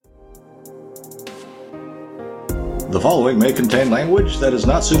The following may contain language that is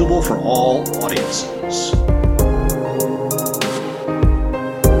not suitable for all audiences.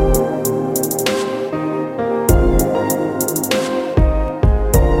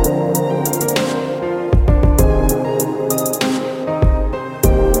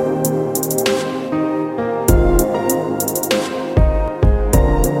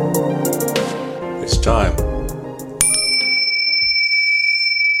 It's time.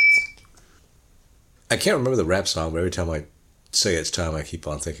 I can't remember the rap song, but every time I say it's time, I keep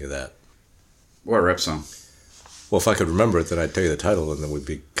on thinking of that. What rap song? Well, if I could remember it, then I'd tell you the title, and then we'd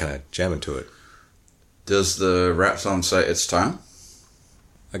be kind of jamming to it. Does the rap song say it's time?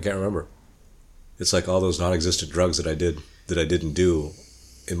 I can't remember. It's like all those non-existent drugs that I didn't do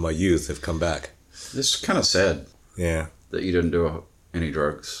in my youth have come back. It's kind of sad. Yeah. That you didn't do any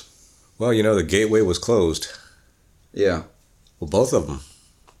drugs. Well, you know, the gateway was closed. Yeah. Well, both of them.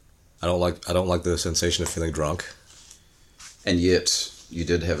 I don't like the sensation of feeling drunk. And yet, you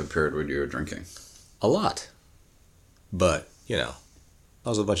did have a period where you were drinking. A lot. But, you know, I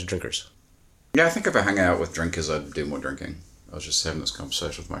was a bunch of drinkers. Yeah, I think if I hung out with drinkers, I'd do more drinking. I was just having this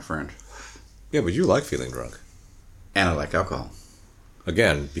conversation with my friend. Yeah, but you like feeling drunk. And I like alcohol.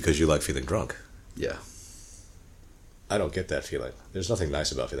 Again, because you like feeling drunk. Yeah. I don't get that feeling. There's nothing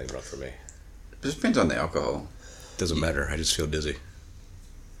nice about feeling drunk for me. It just depends on the alcohol. Doesn't matter. I just feel dizzy.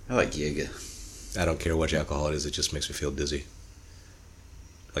 I like Jaeger. I don't care what alcohol it is. It just makes me feel dizzy.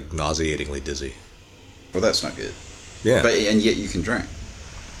 Like nauseatingly dizzy. Well, that's not good. Yeah. And yet you can drink.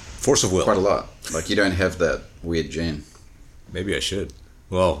 Force of will. Quite a lot. Like, you don't have that weird gene. Maybe I should.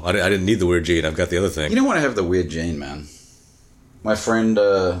 Well, I didn't need the weird gene. I've got the other thing. You don't want to have the weird gene, man. My friend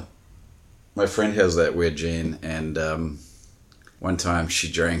has that weird gene, and one time she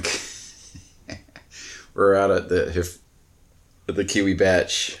drank. We were out at the Kiwi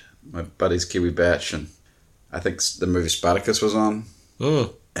Batch, my buddy's Kiwi Batch, and I think the movie Spartacus was on.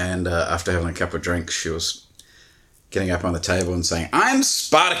 Mm. And after having a couple of drinks, she was getting up on the table and saying, "I'm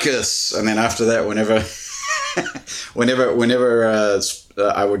Spartacus." And then after that, whenever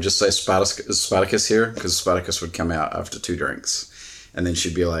I would just say Spartacus here, because Spartacus would come out after 2 drinks, and then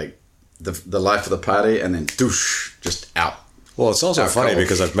she'd be like, the life of the party, and then doosh, just out. Well, it's also out funny cold.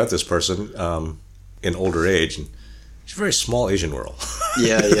 because I've met this person in older age, and she's a very small Asian girl.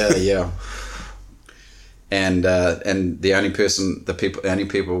 Yeah. And the only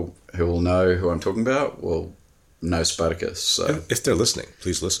people who will know who I'm talking about will know Spartacus. So If they're listening,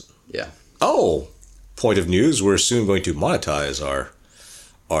 please listen. yeah. Oh, point of news, we're soon going to monetize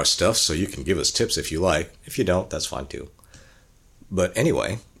our stuff, so you can give us tips if you like. If you don't, that's fine too. But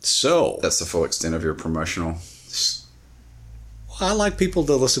anyway, so... That's the full extent of your promotional... I like people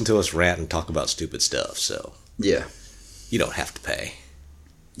to listen to us rant and talk about stupid stuff, so... Yeah. You don't have to pay.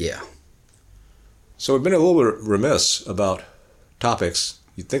 Yeah. So we've been a little bit remiss about topics.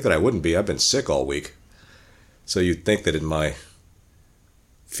 You'd think that I wouldn't be. I've been sick all week. So you'd think that in my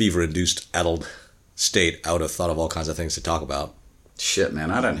fever-induced, addled state, I would have thought of all kinds of things to talk about. Shit,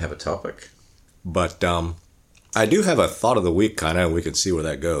 man, I don't have a topic. But I do have a thought of the week, kind of, and we can see where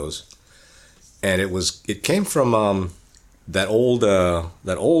that goes. And it came from that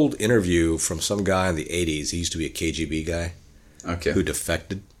old interview from some guy in the 80s. He used to be a KGB guy. Okay. Who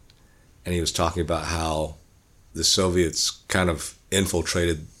defected. And he was talking about how the Soviets kind of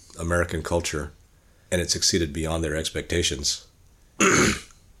infiltrated American culture and it succeeded beyond their expectations.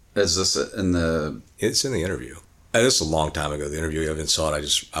 Is this in the... It's in the interview. This is a long time ago, the interview. I haven't saw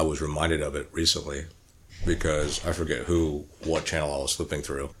it. I was reminded of it recently because I forget what channel I was flipping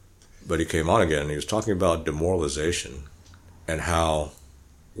through. But he came on again and he was talking about demoralization and how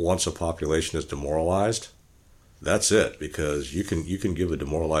once a population is demoralized, that's it, because you can give a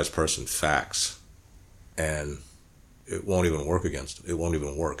demoralized person facts and it won't even work against them. It won't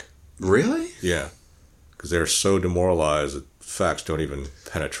even work. Really? Yeah. Because they're so demoralized that facts don't even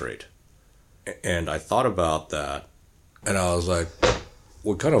penetrate. And I thought about that and I was like,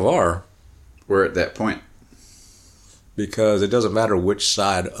 we kind of are. We're at that point. Because it doesn't matter which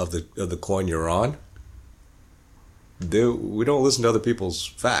side of the coin you're on. We don't listen to other people's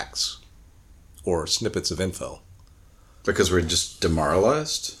facts or snippets of info. Because we're just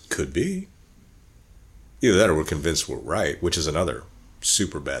demoralized? Could be. Either that or we're convinced we're right, which is another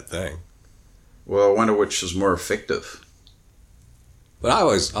super bad thing. Well, I wonder which is more effective. But I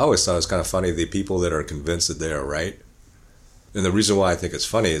always thought it was kind of funny, the people that are convinced that they are right. And the reason why I think it's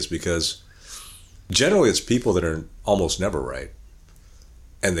funny is because generally it's people that are almost never right.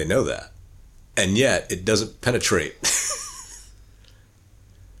 And they know that. And yet it doesn't penetrate.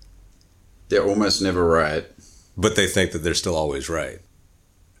 They're almost never right. But they think that they're still always right.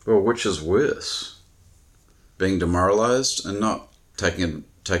 Well, which is worse? being demoralized and not taking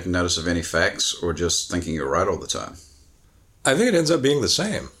notice of any facts or just thinking you're right all the time? I think it ends up being the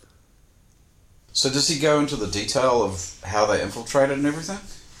same. So does he go into the detail of how they infiltrated and everything?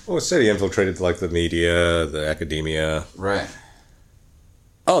 Well, it said he infiltrated like the media, the academia. Right.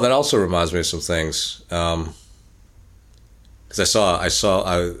 Oh, that also reminds me of some things. Because I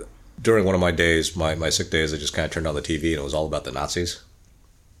saw during one of my days, my sick days, I just kind of turned on the TV and it was all about the Nazis.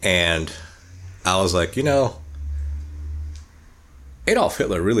 And I was like, Adolf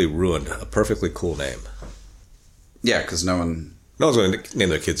Hitler really ruined a perfectly cool name. Yeah, because no one's going to name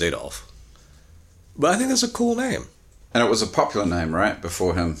their kids Adolf. But I think that's a cool name. And it was a popular name, right,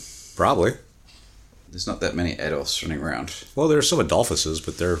 before him? Probably. There's not that many Adolfs running around. Well, there are some Adolphuses,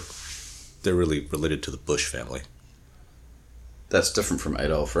 but they're really related to the Bush family. That's different from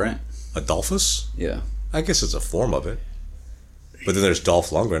Adolf, right? Adolphus? Yeah. I guess it's a form of it. But then there's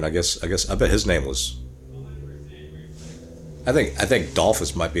Dolph Lundgren. I bet his name was. I think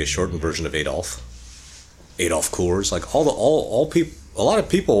Dolphus might be a shortened version of Adolf. Adolf Coors, like all people, a lot of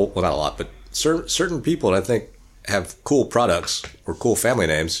people. Well, not a lot, but certain people that I think have cool products or cool family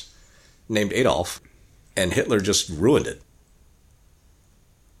names named Adolf, and Hitler just ruined it.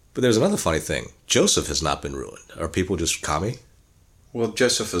 But there's another funny thing. Joseph has not been ruined. Are people just commie? Well,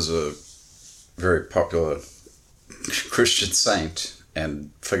 Joseph is a very popular Christian saint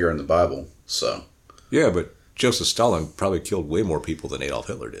and figure in the Bible, so. Yeah, but Joseph Stalin probably killed way more people than Adolf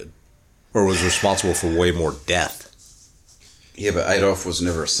Hitler did. Or was responsible for way more death. Yeah, but Adolf was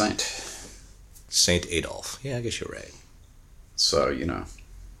never a saint. Saint Adolf. Yeah, I guess you're right. So,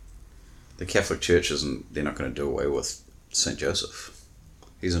 the Catholic Church they're not going to do away with Saint Joseph.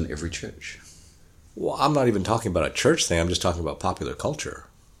 He's in every church. Well, I'm not even talking about a church thing. I'm just talking about popular culture.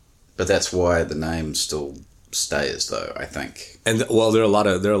 But that's why the name still stays, though, I think. And there are a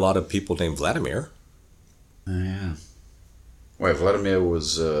lot of people named Vladimir. Oh, yeah. Wait, Vladimir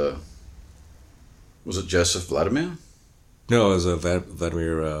was it Joseph Vladimir? No, it was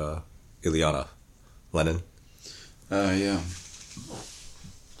Vladimir Ilyana Lenin. Oh, yeah.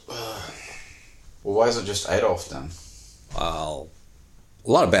 Well, why is it just Adolf then? Well, a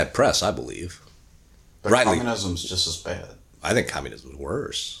lot of bad press, I believe. But rightly. Communism's just as bad. I think communism is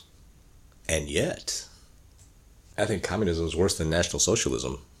worse. And yet, I think communism is worse than National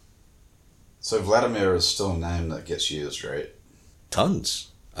Socialism. So Vladimir is still a name that gets used, right? Tons.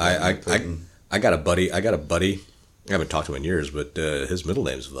 I got a buddy. I haven't talked to him in years, but his middle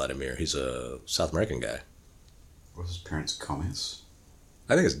name is Vladimir. He's a South American guy. Were his parents commies?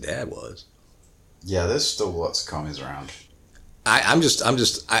 I think his dad was. Yeah, there's still lots of commies around.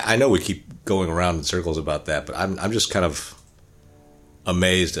 I know we keep going around in circles about that, but I'm just kind of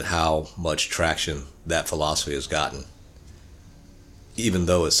amazed at how much traction that philosophy has gotten, even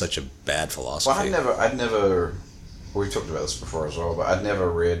though it's such a bad philosophy. Well, I'd never. We talked about this before as well, but I'd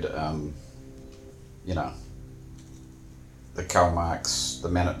never read, the Karl Marx,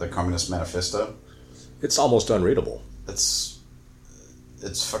 the Communist Manifesto. It's almost unreadable. It's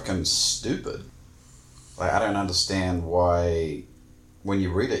fucking stupid. Like, I don't understand why, when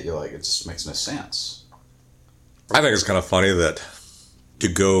you read it, you're like, it just makes no sense. I think it's kind of funny that to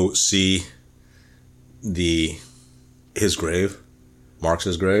go see his grave,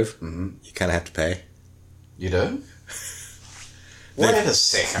 Marx's grave, you kind of have to pay. You do? Wait a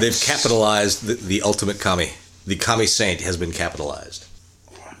second. They've capitalized the ultimate commie. The commie saint has been capitalized.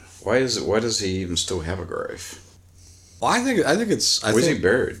 Why does he even still have a grave? Well, I think it's. Where's he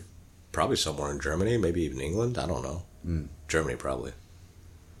buried? Probably somewhere in Germany, maybe even England. I don't know. Germany, probably.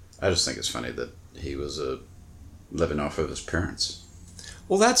 I just think it's funny that he was living off of his parents.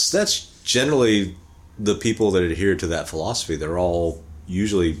 Well, that's generally the people that adhere to that philosophy. They're all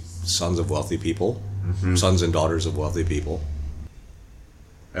usually sons of wealthy people, sons and daughters of wealthy people.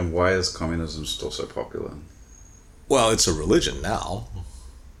 And why is communism still so popular? Well, it's a religion now.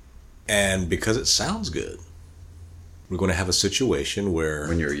 And because it sounds good. We're going to have a situation where...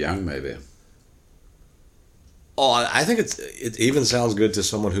 When you're young, maybe. Oh, I think it even sounds good to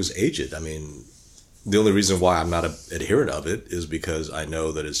someone who's aged. I mean, the only reason why I'm not an adherent of it is because I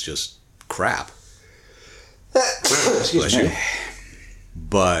know that it's just crap. Excuse me.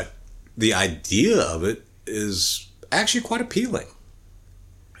 But the idea of it is actually quite appealing.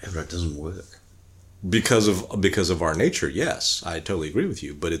 Yeah, but it doesn't work. Because of our nature, yes, I totally agree with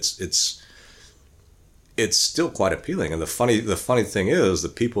you. But it's still quite appealing. And the funny thing is, the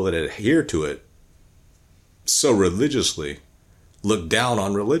people that adhere to it so religiously look down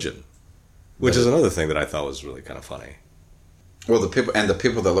on religion, which is another thing that I thought was really kind of funny. Well, the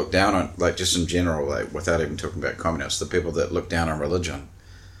people that look down on, like, just in general, like, without even talking about communists, the people that look down on religion,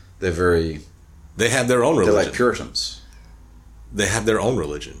 they're very They have their own religion. They're like Puritans. They have their own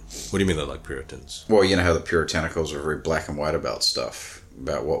religion. What do you mean they're like Puritans? Well, you know how the Puritanicals are very black and white about stuff,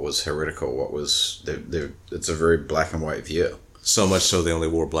 about what was heretical, what was... it's a very black and white view. So much so they only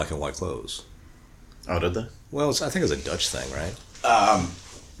wore black and white clothes. Oh, did they? Well, I think it's a Dutch thing, right?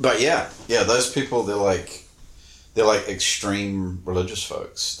 But yeah, those people, they're like extreme religious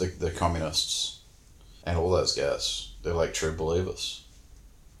folks, the communists, and all those guys. They're like true believers.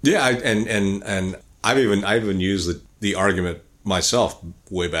 Yeah, and I've even used the argument myself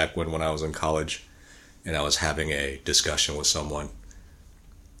way back when I was in college, and I was having a discussion with someone,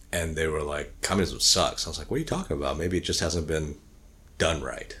 and they were like, "Communism sucks." I was like, "What are you talking about? Maybe it just hasn't been done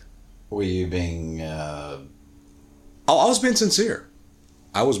right." Were you being? I was being sincere.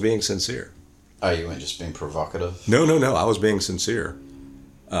 I was being sincere. Oh, you weren't just being provocative? No. I was being sincere.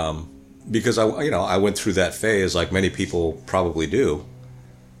 Because I went through that phase like many people probably do.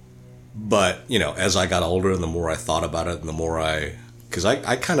 But, as I got older and the more I thought about it and the more because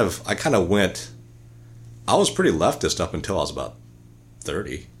I kind of went, I was pretty leftist up until I was about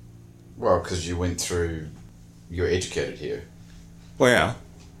 30. Well, because you were educated here. Well, yeah.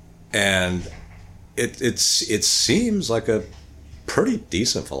 And it seems like a pretty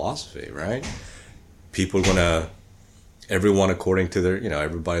decent philosophy, right? People are going to, everyone according to their,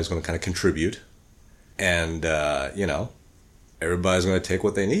 everybody's going to kind of contribute. And, everybody's going to take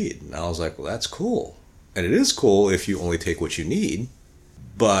what they need. And I was like, well, that's cool. And it is cool if you only take what you need.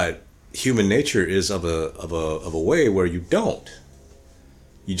 But human nature is of a way where you don't.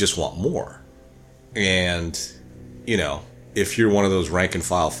 You just want more. And, if you're one of those rank and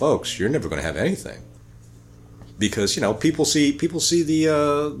file folks, you're never going to have anything. Because, people see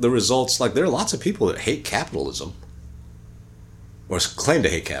the results. Like, there are lots of people that hate capitalism. Or claim to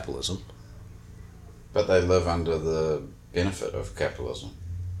hate capitalism. But they live under the benefit of capitalism.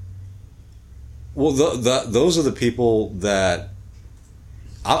 Well, those are the people that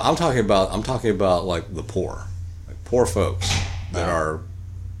I'm talking about. I'm talking about like the poor, like poor folks that are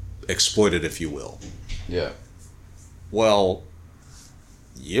exploited, if you will. Yeah. Well,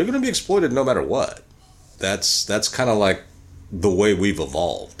 you're going to be exploited no matter what. That's kind of like the way we've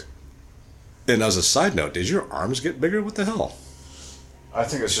evolved. And as a side note, did your arms get bigger? What the hell? I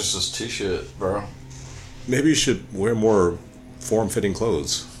think it's just this t-shirt, bro. Maybe you should wear more form-fitting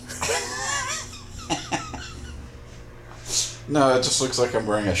clothes. No, it just looks like I'm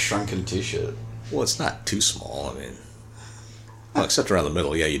wearing a shrunken t-shirt. Well, it's not too small. I mean, well, except around the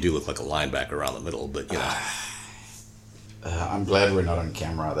middle. Yeah, you do look like a linebacker around the middle, but I'm glad we're not on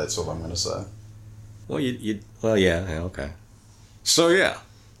camera. That's all I'm going to say. Well, yeah, okay. So yeah,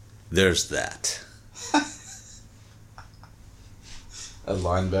 there's that. A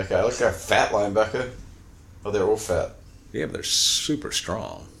linebacker. I look like a fat linebacker. Oh, they're all fat. Yeah, but they're super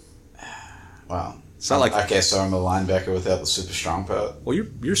strong. Wow. It's not like... Okay, so I'm a linebacker without the super strong part. Well,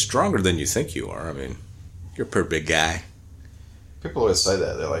 you're stronger than you think you are. I mean, you're a pretty big guy. People always say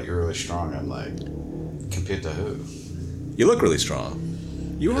that. They're like, you're really strong. I'm like, compared to who? You look really strong.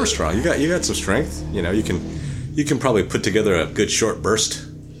 You are strong. You got some strength. You can probably put together a good short burst.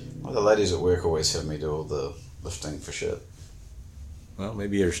 Well, the ladies at work always have me do all the lifting for shit. Well,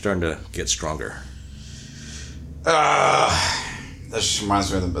 maybe you're starting to get stronger. That just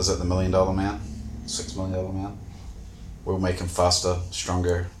reminds me of is it the $1 Million Man? $6 Million Man? We'll make him faster,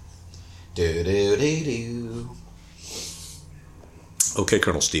 stronger. Do. Okay,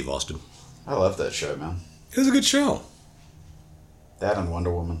 Colonel Steve Austin. I love that show, man. It was a good show. That and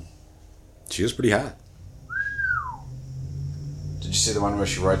Wonder Woman. She was pretty hot. Did you see the one where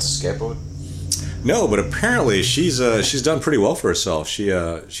she rides a skateboard? No, but apparently she's done pretty well for herself. She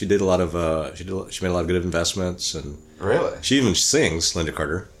did a lot of she made a lot of good investments, and really she even sings. Linda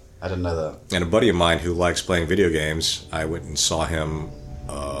Carter. I didn't know that. And a buddy of mine who likes playing video games, I went and saw him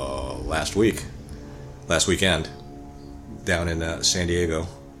last weekend, down in San Diego,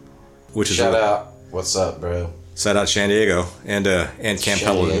 which is shout out. What's up, bro? Shout out San Diego and Camp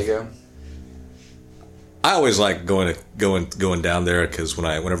Pendleton. San Diego. I always like going down there because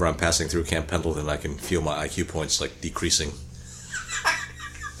whenever I'm passing through Camp Pendleton, I can feel my IQ points like decreasing.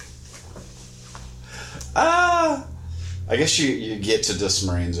 I guess you get to diss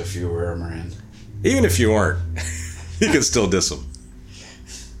Marines if you were a Marine. Even if you aren't, you can still diss them.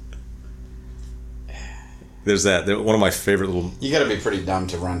 There's that. One of my favorite little... You got to be pretty dumb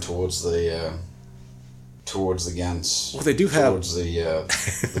to run towards the guns. Well, they do have... Towards the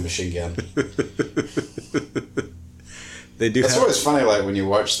machine gun. They do. It's always funny, like, when you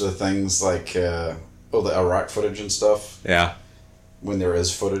watch the things like all the Iraq footage and stuff. Yeah. When there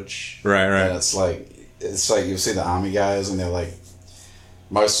is footage. Right. And it's like you see the army guys and they're like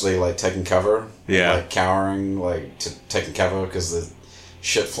Mostly like taking cover. Yeah. Like cowering, like taking cover because the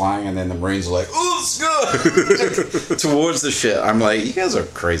shit flying, and then the Marines are like, "Oh, let's go!" towards the shit. I'm like, you guys are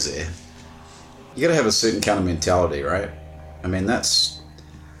crazy. You gotta have a certain kind of mentality, right? I mean, that's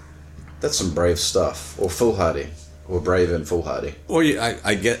some brave stuff. Or foolhardy. Or brave and foolhardy. Well,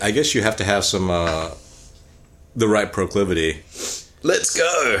 I guess you have to have some, the right proclivity. Let's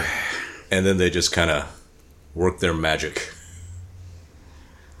go! And then they just kind of work their magic.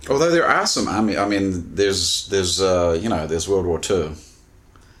 Although there are some, I mean, there's World War II.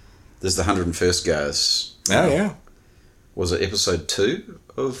 There's the 101st guys. Oh, yeah. Was it episode 2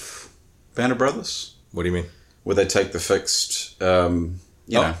 of Band of Brothers? What do you mean? Where they take the fixed,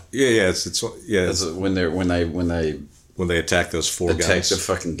 Yeah. It's when they attack those 4 guns. Attack the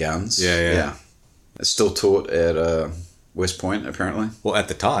fucking guns. Yeah. It's still taught at West Point, apparently. Well, at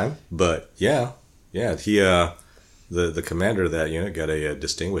the time, but yeah. He, the commander of that unit got a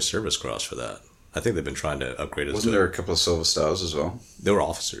Distinguished Service Cross for that. I think they've been trying to upgrade it. Wasn't there a couple of Silver Stars as well? They were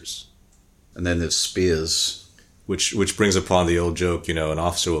officers. And then there's Spears. Which brings upon the old joke, an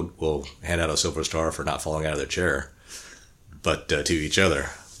officer will hand out a Silver Star for not falling out of their chair, but to each other.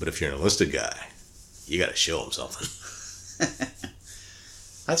 But if you're an enlisted guy, you got to show them something.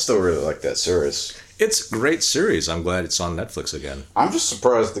 I still really like that series. It's a great series. I'm glad it's on Netflix again. I'm just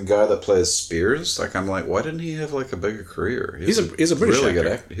surprised the guy that plays Spears. Like, I'm like, why didn't he have like a bigger career? He's a British really actor.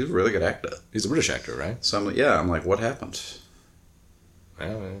 Good actor. He's a really good actor. He's a British actor, right? So I'm like, what happened?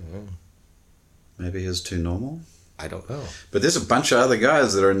 Well, maybe he's too normal. I don't know. But there's a bunch of other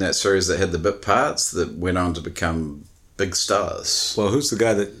guys that are in that series that had the bit parts that went on to become big stars. Well, who's the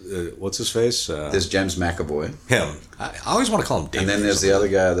guy that? What's his face? There's James McAvoy. Him. I always want to call him David. And then there's the other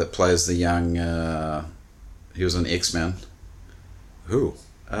guy that plays the young. He was an X-Men. Who?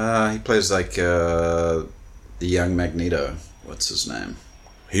 He plays like the young Magneto. What's his name?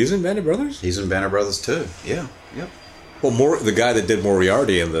 He's in Band of Brothers. He's in Band of Brothers too. Yeah. Yep. Well, the guy that did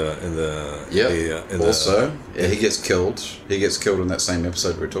Moriarty in the he gets killed. He gets killed in that same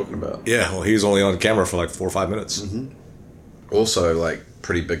episode we were talking about. Yeah. Well, he was only on camera for like 4 or 5 minutes. Mm-hmm. Also, like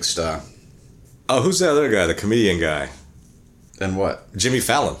pretty big star. Oh, who's the other guy? The comedian guy. And what? Jimmy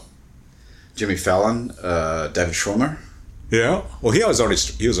Fallon. David Schwimmer. Yeah. Well, he was already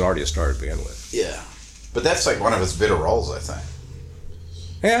a star to begin with. Yeah, but that's like one of his better roles, I think.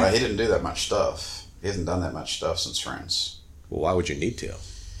 Yeah. Like, he didn't do that much stuff. He hasn't done that much stuff since Friends. Well, why would you need to?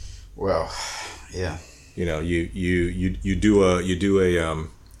 Well, yeah. You do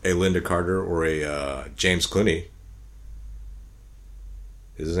a Linda Carter or a James Clooney.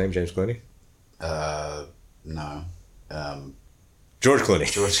 Is his name James Clooney? No. George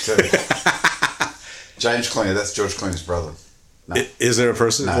Clooney. George Clooney. James Clooney. That's George Clooney's brother. No. Is there a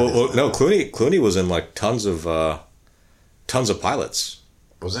person? No, no. Clooney was in like tons of pilots.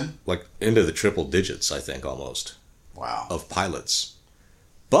 Was he? Like into the triple digits, I think, almost. Wow. Of pilots.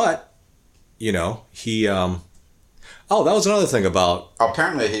 But, he... that was another thing about...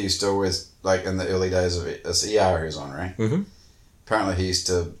 Apparently he used to always, like in the early days of it, it's ER he was on, right? Mm-hmm. Apparently he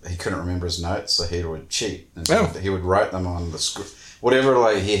couldn't remember his notes, so he would cheat. And so he would write them on the script. Whatever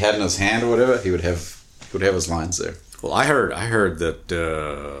like he had in his hand or whatever, he would have his lines there. Well, I heard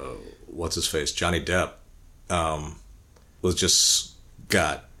that, what's his face, Johnny Depp,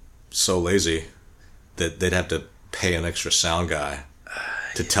 got so lazy that they'd have to pay an extra sound guy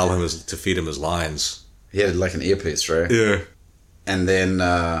to to feed him his lines. He had like an earpiece, right? Yeah. And then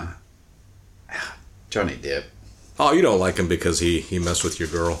Johnny Depp. Oh, you don't like him because he messed with your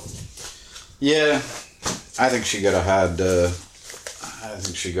girl. Yeah, I think she got a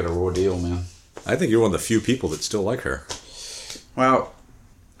raw deal, man. I think you're one of the few people that still like her. Well,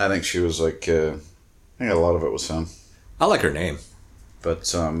 I think she was like, I think a lot of it was him. I like her name.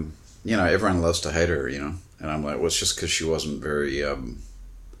 But, everyone loves to hate her, And I'm like, well, it's just because she wasn't very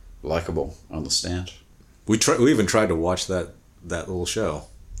likable on the stand. We even tried to watch that little show.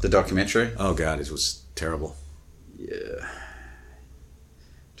 The documentary? Oh, God, it was terrible. Yeah.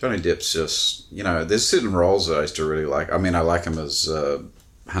 Johnny Depp's just, there's certain roles that I used to really like. I mean, I like him as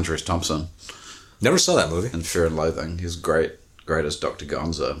Hunter S. Thompson. Never saw that movie. In Fear and Loathing. He's great as Dr.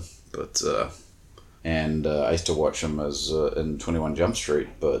 Gonzo. But, I used to watch him as in 21 Jump Street,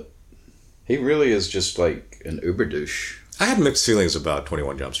 but he really is just like an uber douche. I had mixed feelings about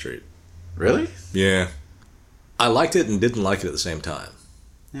 21 Jump Street. Really? Yeah. I liked it and didn't like it at the same time.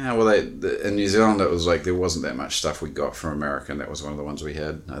 Yeah, well, in New Zealand, it was like there wasn't that much stuff we got from America, and that was one of the ones we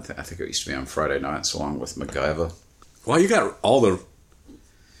had. I think it used to be on Friday nights along with MacGyver. Well, you got all the...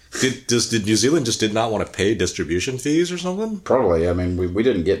 Did New Zealand just did not want to pay distribution fees or something? Probably. I mean, we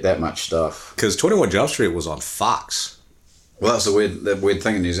didn't get that much stuff. Because 21 Jump Street was on Fox. Well, that's the weird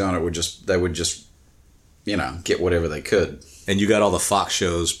thing in New Zealand. They would just, get whatever they could. And you got all the Fox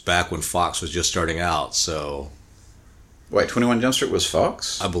shows back when Fox was just starting out, so... Wait, 21 Jump Street was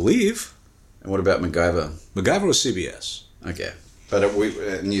Fox? I believe. And what about MacGyver? MacGyver was CBS. Okay. But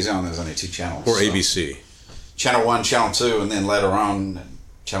in New Zealand, there's only 2 channels. Or ABC. Channel 1, Channel 2, and then later on,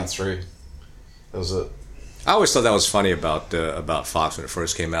 Channel 3. That was it. I always thought that was funny about Fox when it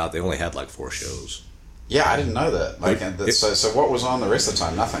first came out. They only had like 4 shows. Yeah, I didn't know that. So what was on the rest of the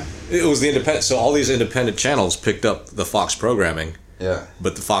time? Nothing. It was the independent. So all these independent channels picked up the Fox programming. Yeah.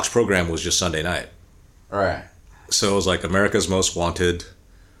 But the Fox program was just Sunday night. Right. So it was like America's Most Wanted.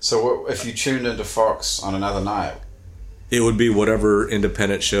 So if you tuned into Fox on another night? It would be whatever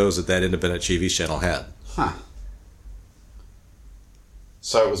independent shows that independent TV channel had. Huh.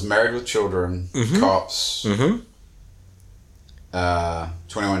 So it was Married with Children, Cops,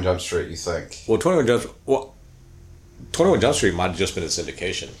 21 Jump Street, you think? Well, 21 Jump Street might have just been a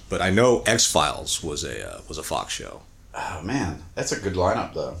syndication, but I know X-Files was a Fox show. Oh, man. That's a good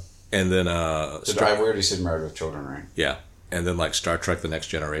lineup, though. And then... we already said Married with Children, right? Yeah. And then, like, Star Trek The Next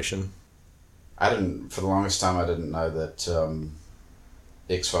Generation. For the longest time, I didn't know that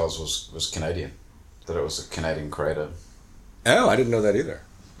X-Files was Canadian. That it was a Canadian creator. Oh, I didn't know that either.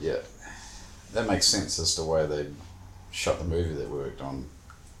 Yeah. That makes sense as to why they shot the movie that we worked on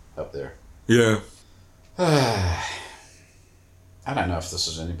up there. Yeah. I don't know if this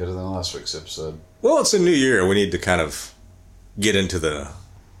is any better than last week's episode. Well, it's a new year. We need to kind of get into the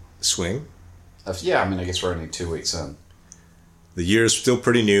swing. Yeah, I guess we're only 2 weeks in. The year's still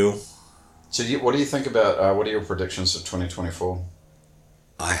pretty new. So what do you think about, what are your predictions for 2024?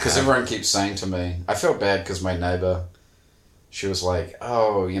 Because everyone keeps saying to me, I felt bad because my neighbor, she was like,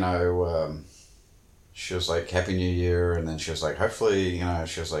 she was like, Happy New Year. And then she was like, hopefully,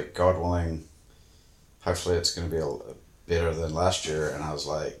 she was like, God willing, hopefully it's going to be better than last year. And I was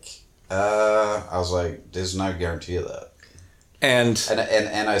like, there's no guarantee of that. And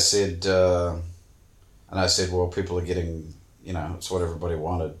I said, well, people are getting, it's what everybody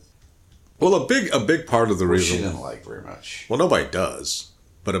wanted. Well, a big part of the reason... She didn't like very much. Well, nobody does.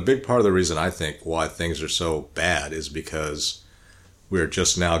 But a big part of the reason I think why things are so bad is because we're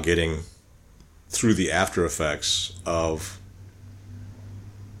just now getting through the after effects of...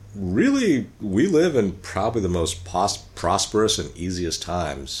 Really, we live in probably the most prosperous and easiest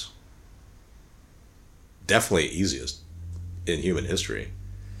times. Definitely easiest in human history.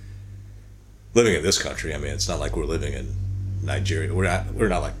 Living in this country, it's not like we're living in Nigeria. We're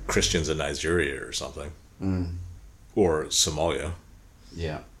not like Christians in Nigeria or something. Mm. Or Somalia.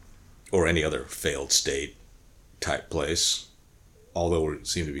 Yeah. Or any other failed state type place. Although we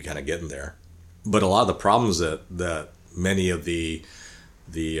seem to be kind of getting there. But a lot of the problems that many of the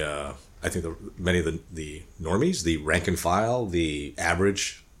normies, the rank and file, the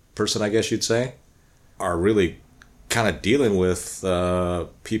average person, I guess you'd say, are really kind of dealing with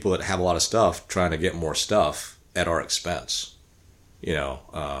people that have a lot of stuff trying to get more stuff at our expense. A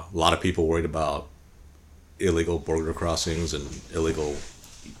lot of people worried about illegal border crossings and illegal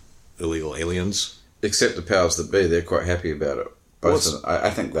aliens. Except the powers that be, they're quite happy about it.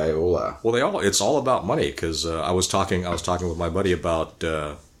 I think they all are. Well, it's all about money because I was talking with my buddy about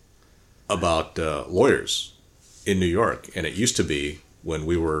lawyers in New York, and it used to be when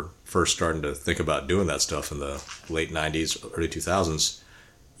we were first starting to think about doing that stuff in the late 90s, early 2000s,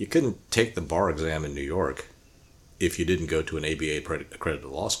 you couldn't take the bar exam in New York if you didn't go to an ABA accredited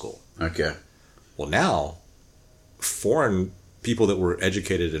law school. Okay. Well, now, foreign people that were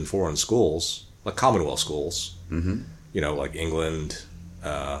educated in foreign schools, like Commonwealth schools, like England,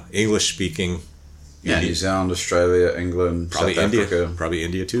 English-speaking. Yeah, New Zealand, Australia, England, probably South India, Africa. Probably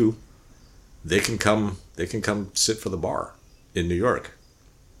India too. They can come sit for the bar in New York.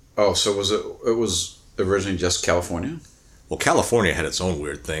 Oh, so it was originally just California? Well, California had its own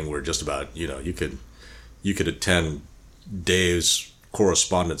weird thing where just about, you could attend Dave's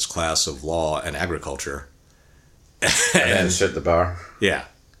correspondence class of law and agriculture. and sit at the bar. Yeah.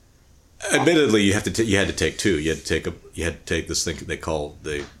 Admittedly, you had to take 2. You had to take this thing they called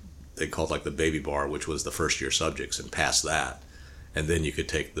like the baby bar, which was the first year subjects, and pass that, and then you could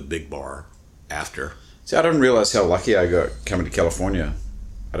take the big bar after. See, I didn't realize how lucky I got coming to California.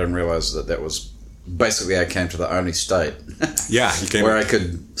 I didn't realize that was basically I came to the only state. Yeah, you came where I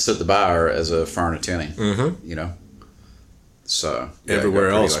could sit at the bar as a foreign attorney. Mm-hmm. So everywhere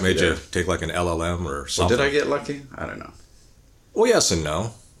else made you take like an LLM or something. Well, did I get lucky? I don't know. Well, yes and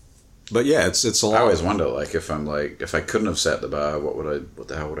no. But yeah, it's a lot. I always wonder, if I couldn't have sat at the bar, what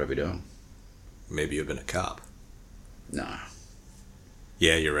the hell would I be doing? Maybe you've been a cop. Nah.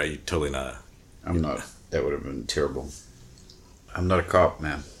 Yeah, you're right. You're totally not. I'm not. That would have been terrible. I'm not a cop,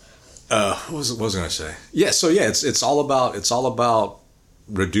 man. What was I going to say? Yeah, so yeah, it's all about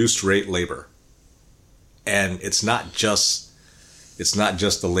reduced rate labor, and it's not just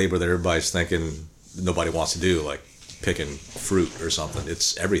the labor that everybody's thinking nobody wants to do, like picking fruit or something.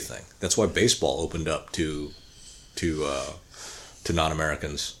 It's everything. That's why baseball opened up to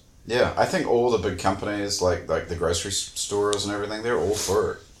non-Americans. Yeah, I think all the big companies, like the grocery stores and everything, they're all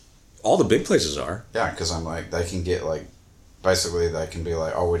for it. All the big places are. Yeah, because I'm like, they can get like, basically they can be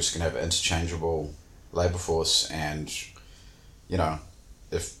like, oh, we're just going to have an interchangeable labor force, and, you know,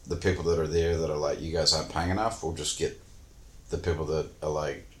 if the people that are there that are like, you guys aren't paying enough, we'll just get the people that are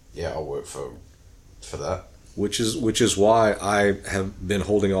like, yeah, I'll work for that. Which is why I have been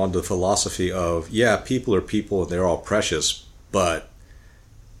holding on to the philosophy of, yeah, people are people and they're all precious, but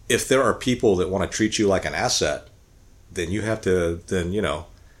if there are people that want to treat you like an asset, then you have to,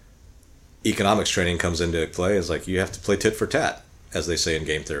 economics training comes into play. It's like you have to play tit for tat, as they say in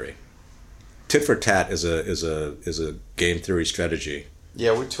game theory. Tit for tat is a game theory strategy.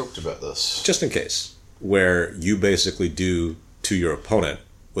 Yeah, we talked about this. Just in case, where you basically do to your opponent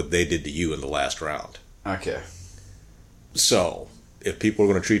what they did to you in the last round. Okay. So, if people are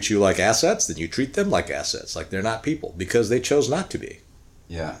going to treat you like assets, then you treat them like assets, like they're not people, because they chose not to be.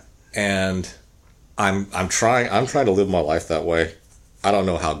 Yeah. And I'm trying to live my life that way. I don't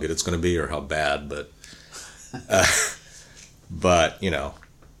know how good it's going to be or how bad, but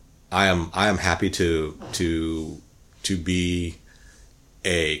I am happy to be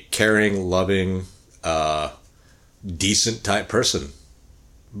a caring, loving, decent type person.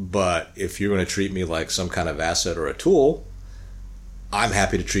 But if you're going to treat me like some kind of asset or a tool, I'm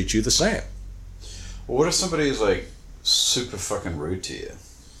happy to treat you the same. Well, what if somebody is like super fucking rude to you?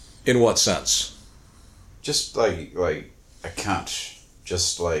 In what sense? Just like a cunt.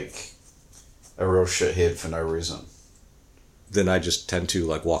 Just like a real shithead for no reason. Then I just tend to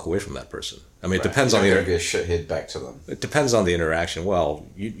like walk away from that person. I mean, Right. It depends on be a shithead back to them. It depends on the interaction. Well,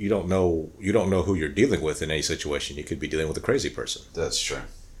 you don't know who you're dealing with in any situation. You could be dealing with a crazy person. That's true.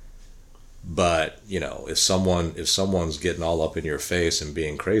 But if someone's getting all up in your face and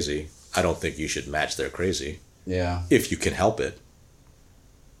being crazy, I don't think you should match their crazy. Yeah. If you can help it.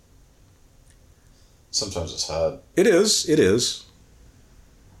 Sometimes it's hard. It is.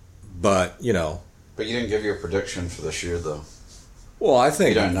 But But you didn't give your prediction for this year, though. Well, I think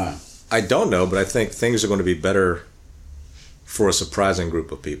You don't know. I don't know, but I think things are going to be better for a surprising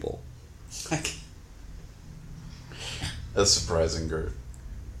group of people. A surprising group.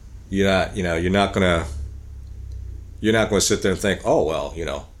 You're not gonna sit there and think, oh well,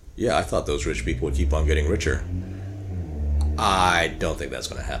 yeah, I thought those rich people would keep on getting richer. I don't think that's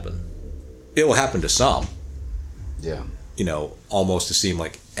going to happen. It will happen to some. Yeah. Almost to seem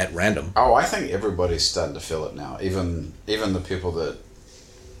like at random. Oh, I think everybody's starting to feel it now. Even the people that,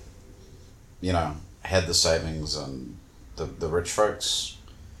 had the savings and the rich folks,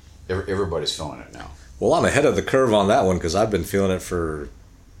 everybody's feeling it now. Well, I'm ahead of the curve on that one because I've been feeling it for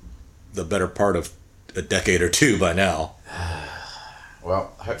the better part of a decade or two by now.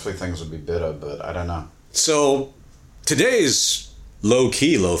 Well, hopefully things will be better, but I don't know. So, today's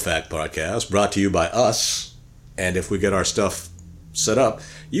low-key, low-fact podcast brought to you by us. And if we get our stuff set up,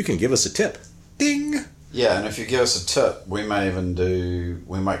 you can give us a tip. Ding! Yeah, and if you give us a tip, we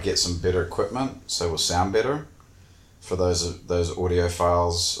might get some better equipment, so we'll sound better for those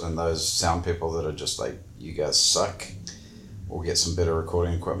audiophiles and those sound people that are just like, you guys suck. We'll get some better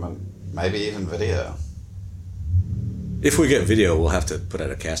recording equipment, maybe even video. If we get video, we'll have to put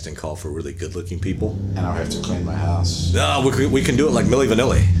out a casting call for really good-looking people. And I'll have to clean my house. No, we can do it like Milli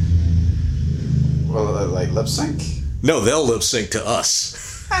Vanilli. Well, like lip sync? No, they'll lip sync to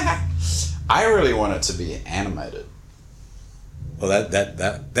us. I really want it to be animated. Well,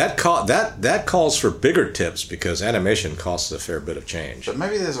 that calls for bigger tips because animation costs a fair bit of change. But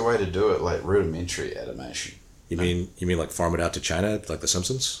maybe there's a way to do it like rudimentary animation. You mean like farm it out to China, like The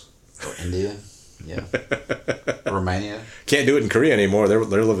Simpsons? Or India? Yeah. Romania? Can't do it in Korea anymore.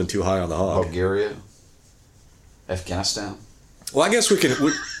 They're living too high on the hog. Bulgaria? Afghanistan? Well, I guess we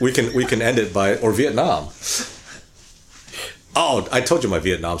can end it by, or Vietnam. Oh, I told you my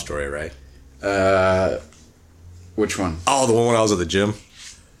Vietnam story, right? Which one? Oh, the one when I was at the gym.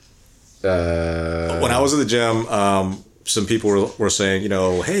 When I was at the gym, some people were saying,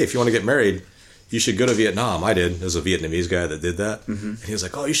 hey, if you want to get married, you should go to Vietnam. I did. There's a Vietnamese guy that did that. Mm-hmm. And he was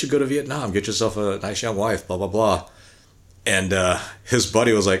like, oh, you should go to Vietnam. Get yourself a nice young wife, blah, blah, blah. And his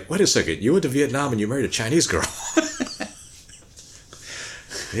buddy was like, wait a second. You went to Vietnam and you married a Chinese girl.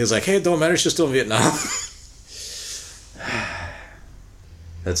 He was like, hey, it don't matter. She's still in Vietnam.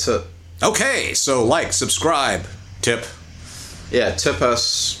 That's it. Okay, so like, subscribe, tip. Yeah, tip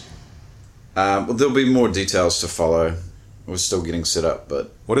us. Well, there'll be more details to follow. We're still getting set up,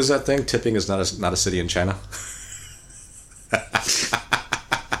 but What is that thing? Tipping is not a city in China?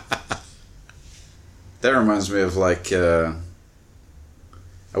 that reminds me of like. I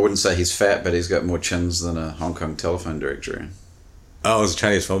wouldn't say he's fat, but he's got more chins than a Hong Kong telephone directory. Oh, it was a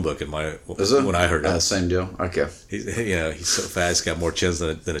Chinese phone book in my Is it? when I heard it. Same deal. Okay. He's so fat. He's got more chins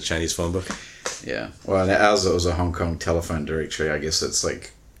than a Chinese phone book. Yeah. Well, ours it was a Hong Kong telephone directory. I guess that's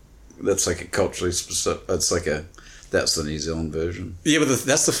like a culturally specific. That's the New Zealand version. Yeah, but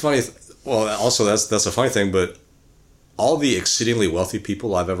that's the funny. Well, also that's a funny thing. But all the exceedingly wealthy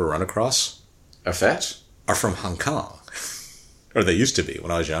people I've ever run across Are fat? are from Hong Kong, or they used to be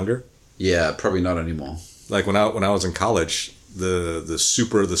when I was younger. Yeah, probably not anymore. Like when I was in college, the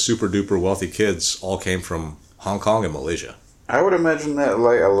super duper wealthy kids all came from Hong Kong and Malaysia. I would imagine that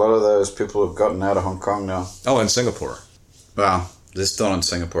like a lot of those people have gotten out of Hong Kong now. Oh, and Singapore. Well, they're still in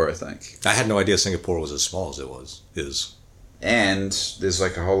Singapore, I think. I had no idea Singapore was as small as it is. And there's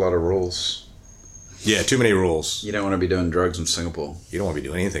like a whole lot of rules. Yeah, too many rules. You don't want to be doing drugs in Singapore. You don't want to be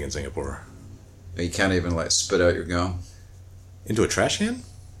doing anything in Singapore. You can't even like spit out your gum. Into a trash can?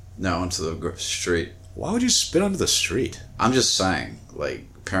 No, into the street. Why would you spit onto the street? I'm just saying, like,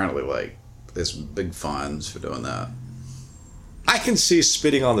 apparently, like, there's big fines for doing that. I can see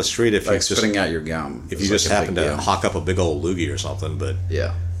spitting on the street if Like you spitting just, out your gum. if you just happen to hawk up a big old loogie or something. But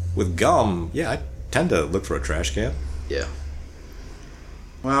Yeah, with gum, yeah, I tend to look for a trash can. yeah.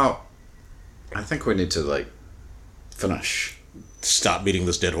 Well, I think we need to, like, finish. Stop beating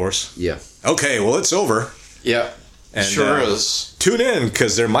this dead horse. Yeah. Okay, well, it's over. Yeah. And, sure is. Tune in,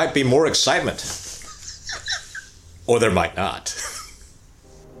 because there might be more excitement. Or there might not.